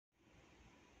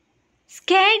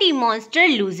Scaredy Monster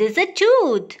loses a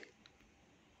tooth.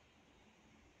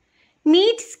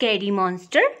 Meet Scaredy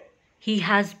Monster. He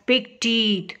has big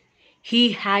teeth.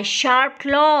 He has sharp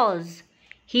claws.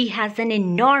 He has an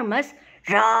enormous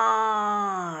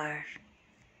roar.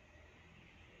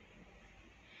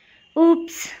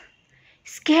 Oops!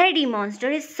 Scaredy Monster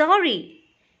is sorry.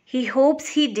 He hopes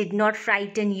he did not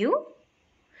frighten you.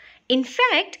 In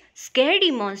fact,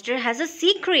 Scaredy Monster has a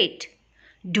secret.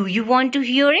 Do you want to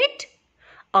hear it?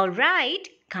 Alright,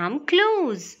 come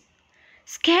close.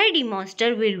 Scaredy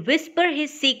Monster will whisper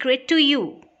his secret to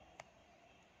you.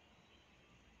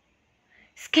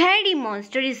 Scaredy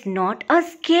Monster is not a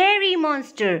scary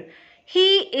monster.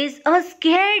 He is a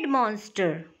scared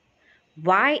monster.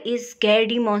 Why is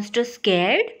Scaredy Monster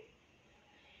scared?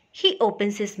 He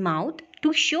opens his mouth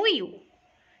to show you.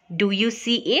 Do you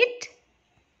see it?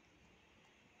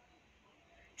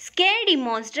 Scaredy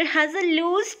Monster has a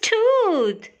loose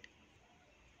tooth.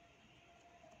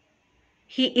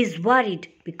 He is worried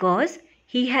because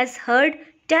he has heard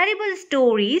terrible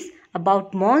stories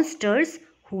about monsters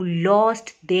who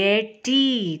lost their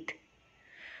teeth.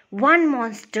 One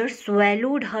monster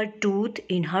swallowed her tooth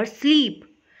in her sleep.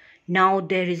 Now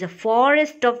there is a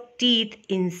forest of teeth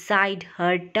inside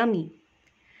her tummy.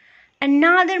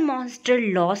 Another monster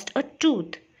lost a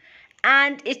tooth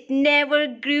and it never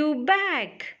grew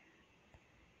back.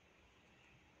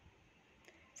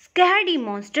 Scaredy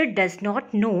Monster does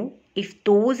not know if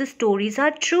those stories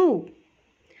are true.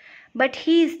 But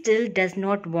he still does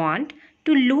not want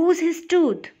to lose his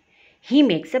tooth. He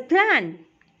makes a plan.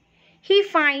 He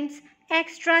finds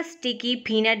extra sticky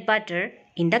peanut butter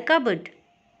in the cupboard.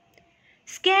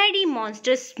 Scaredy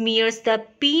Monster smears the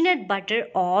peanut butter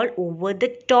all over the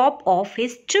top of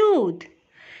his tooth.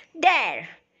 There!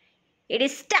 It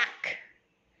is stuck.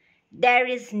 There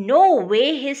is no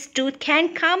way his tooth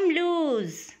can come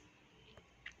loose.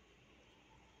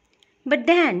 But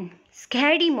then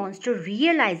Scaredy Monster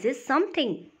realizes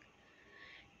something.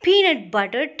 Peanut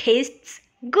butter tastes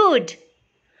good.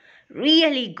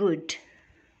 Really good.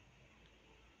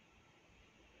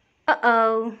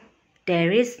 Uh-oh.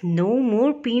 There is no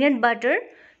more peanut butter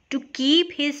to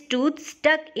keep his tooth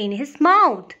stuck in his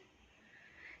mouth.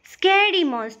 Scaredy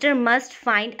Monster must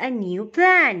find a new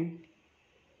plan.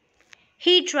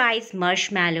 He tries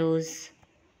marshmallows.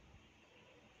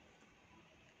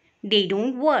 They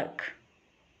don't work.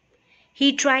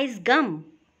 He tries gum.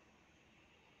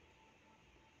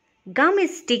 Gum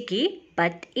is sticky,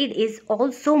 but it is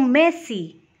also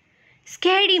messy.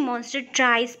 Scaredy Monster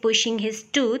tries pushing his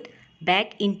tooth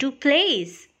back into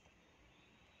place.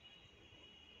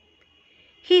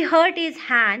 He hurt his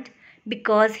hand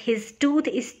because his tooth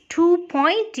is too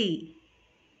pointy.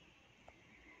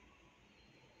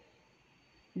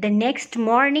 The next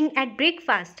morning at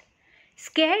breakfast,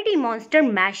 Scaredy Monster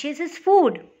mashes his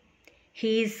food.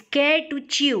 He is scared to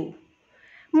chew.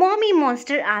 Mommy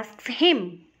Monster asks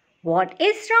him, "What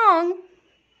is wrong?"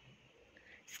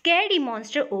 Scaredy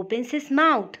Monster opens his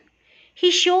mouth.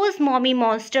 He shows Mommy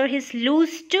Monster his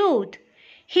loose tooth.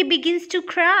 He begins to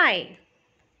cry.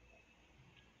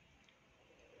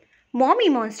 Mommy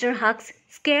Monster hugs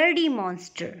Scaredy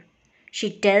Monster. She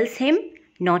tells him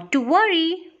not to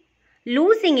worry.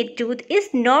 Losing a tooth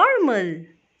is normal.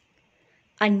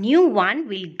 A new one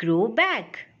will grow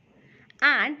back.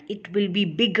 And it will be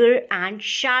bigger and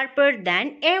sharper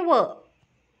than ever.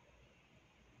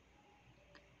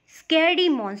 Scaredy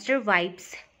Monster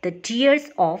wipes the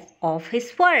tears off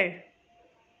his fur.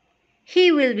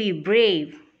 He will be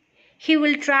brave. He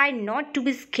will try not to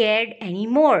be scared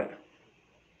anymore.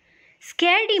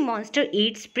 Scaredy Monster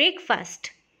eats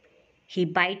breakfast. He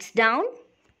bites down.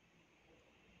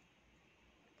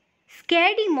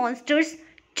 Scaredy Monster's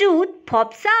tooth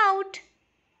pops out.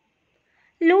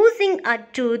 Losing a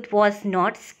tooth was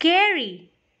not scary.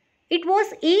 It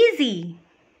was easy.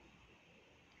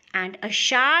 And a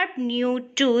sharp new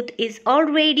tooth is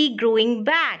already growing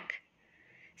back.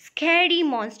 Scaredy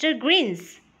Monster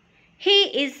grins.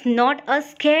 He is not a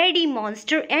scaredy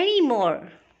monster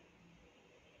anymore.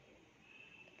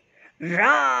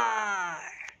 Roar!